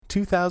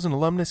2000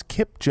 alumnus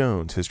Kip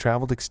Jones has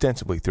traveled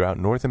extensively throughout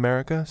North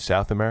America,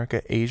 South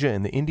America, Asia,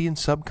 and the Indian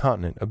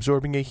subcontinent,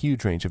 absorbing a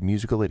huge range of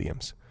musical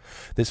idioms.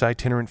 This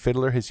itinerant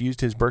fiddler has used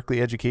his Berklee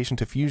education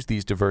to fuse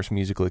these diverse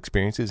musical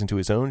experiences into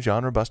his own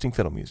genre-busting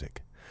fiddle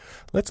music.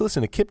 Let's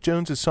listen to Kip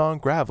Jones' song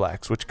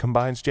Gravlax, which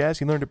combines jazz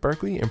he learned at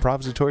Berklee,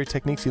 improvisatory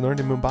techniques he learned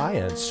in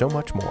Mumbai, and so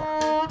much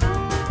more.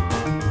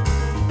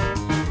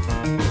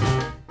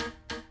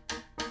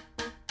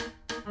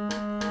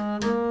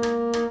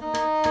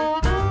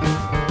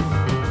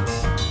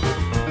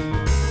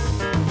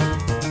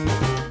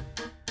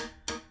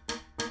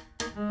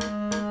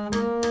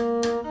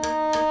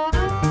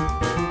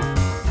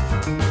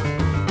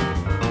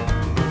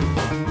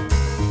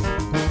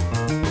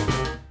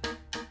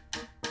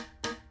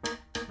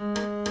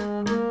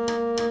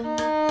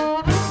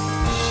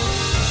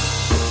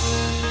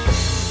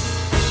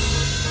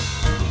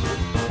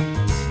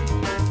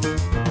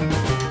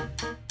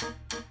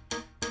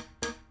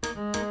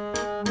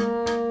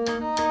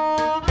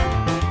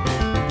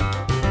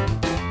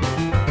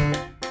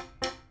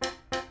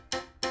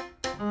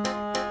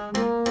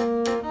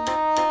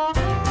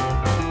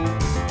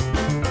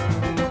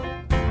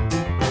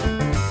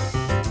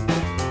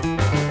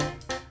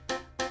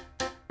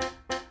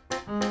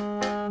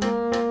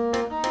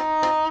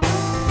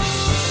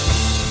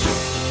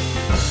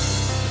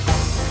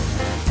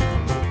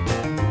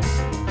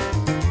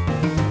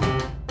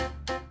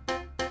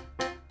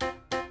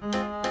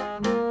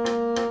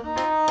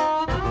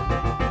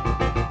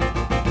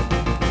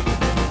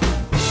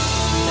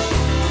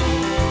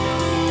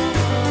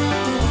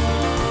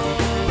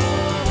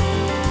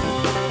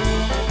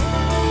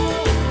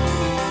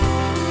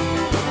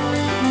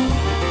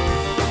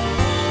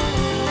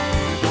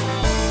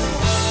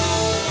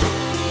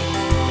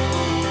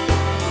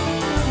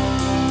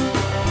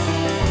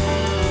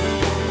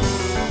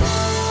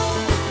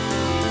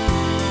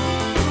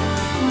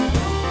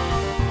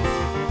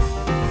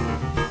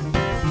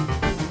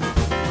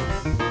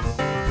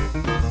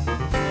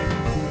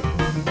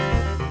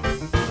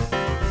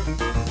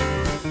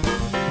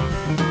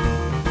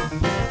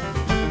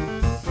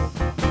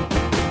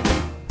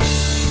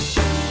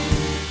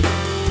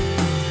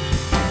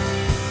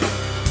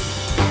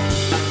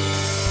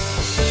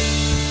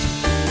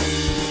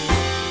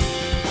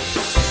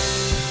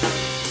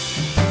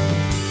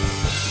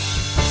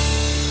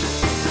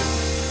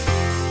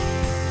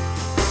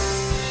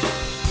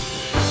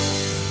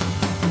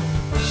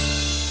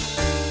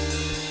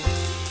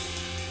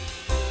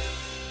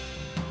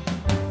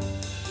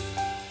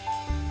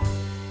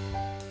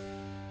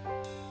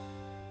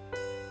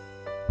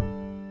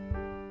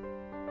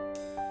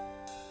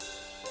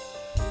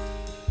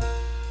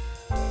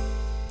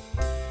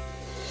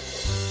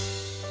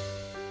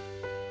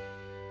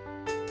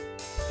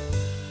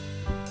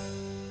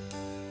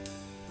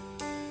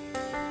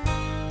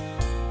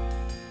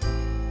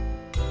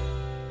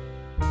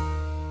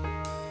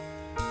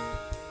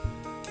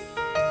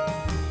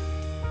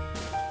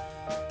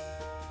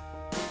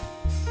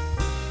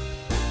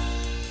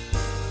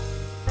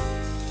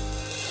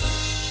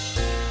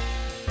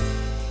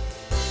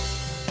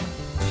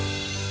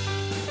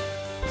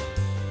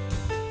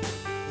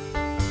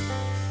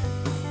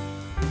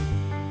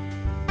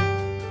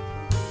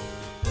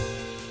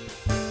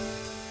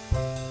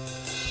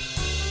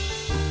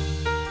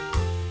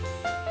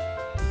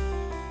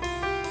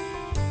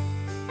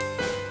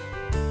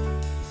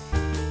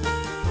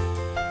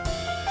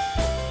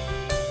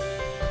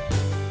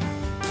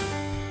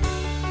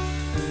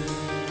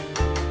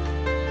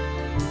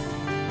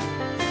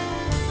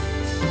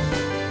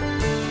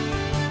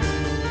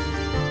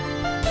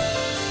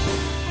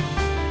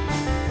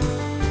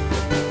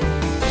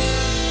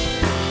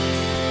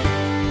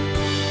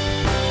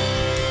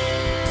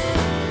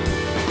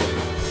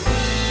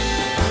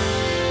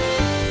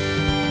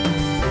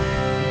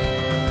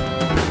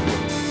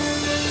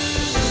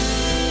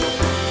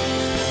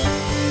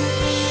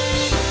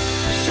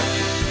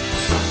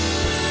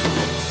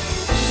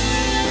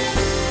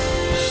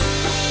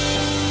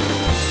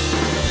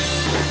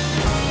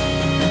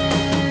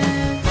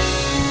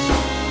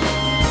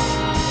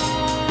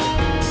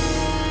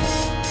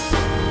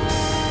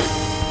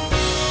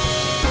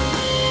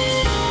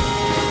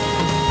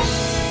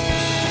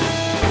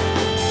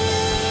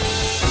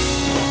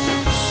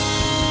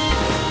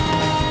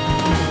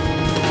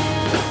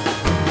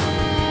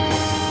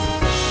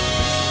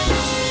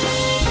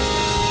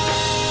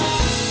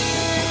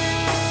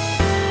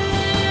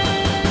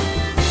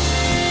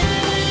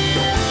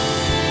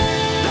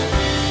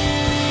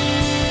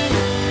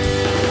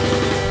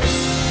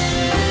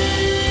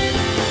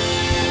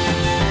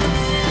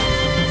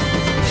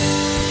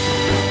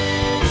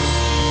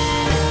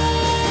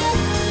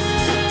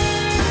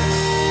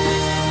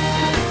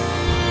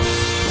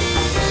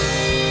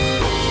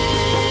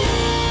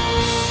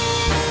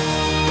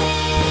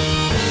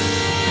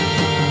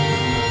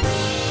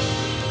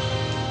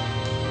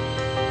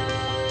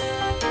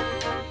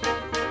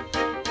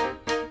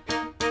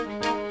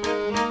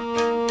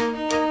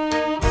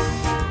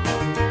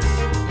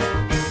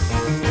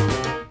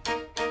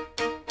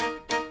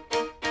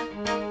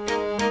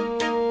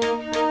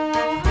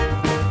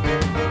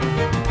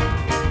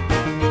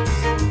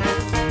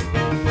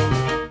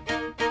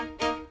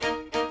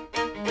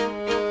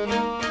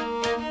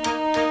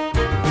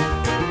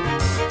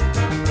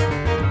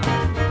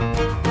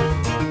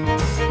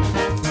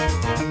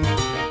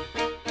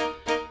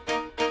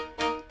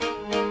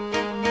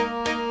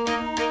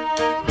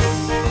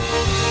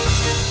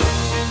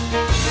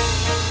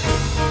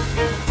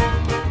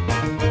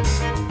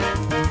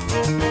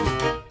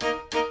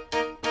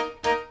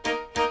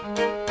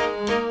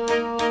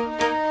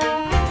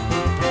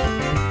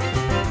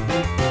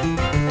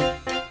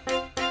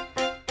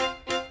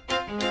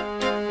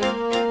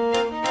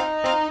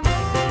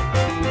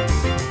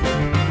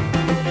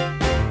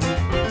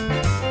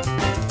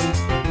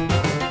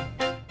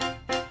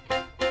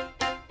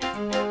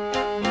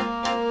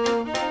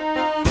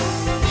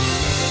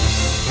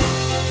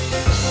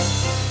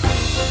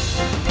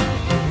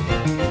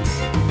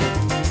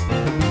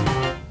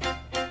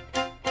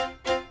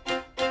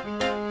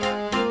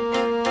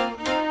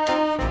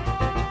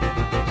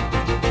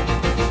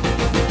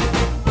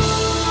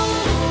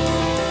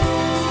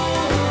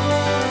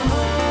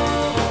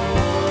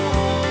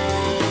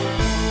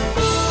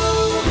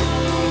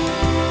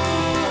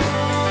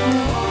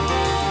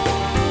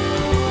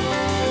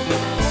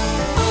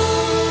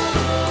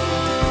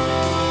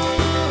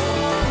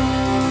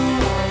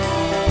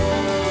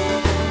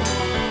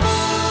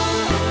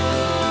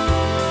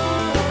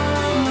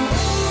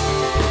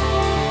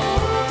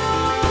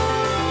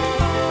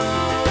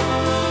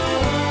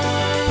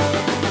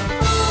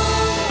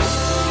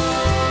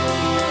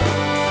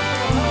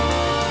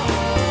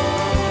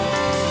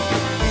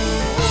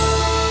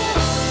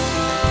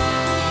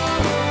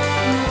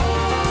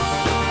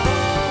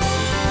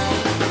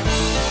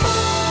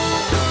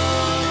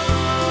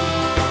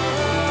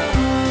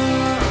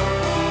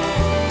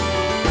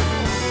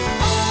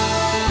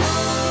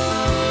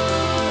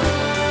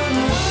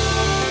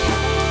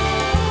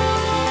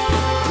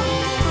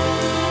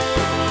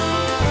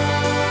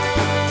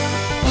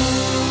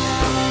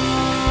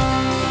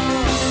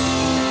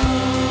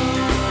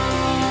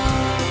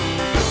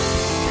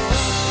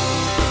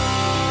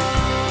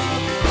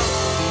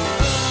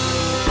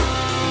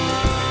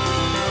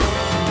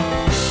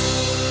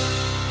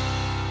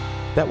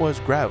 That was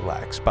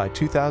Gravlax by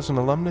 2000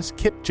 alumnus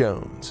Kip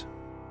Jones.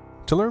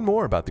 To learn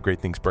more about the great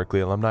things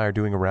Berklee alumni are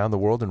doing around the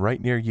world and right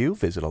near you,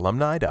 visit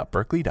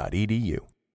alumni.berklee.edu.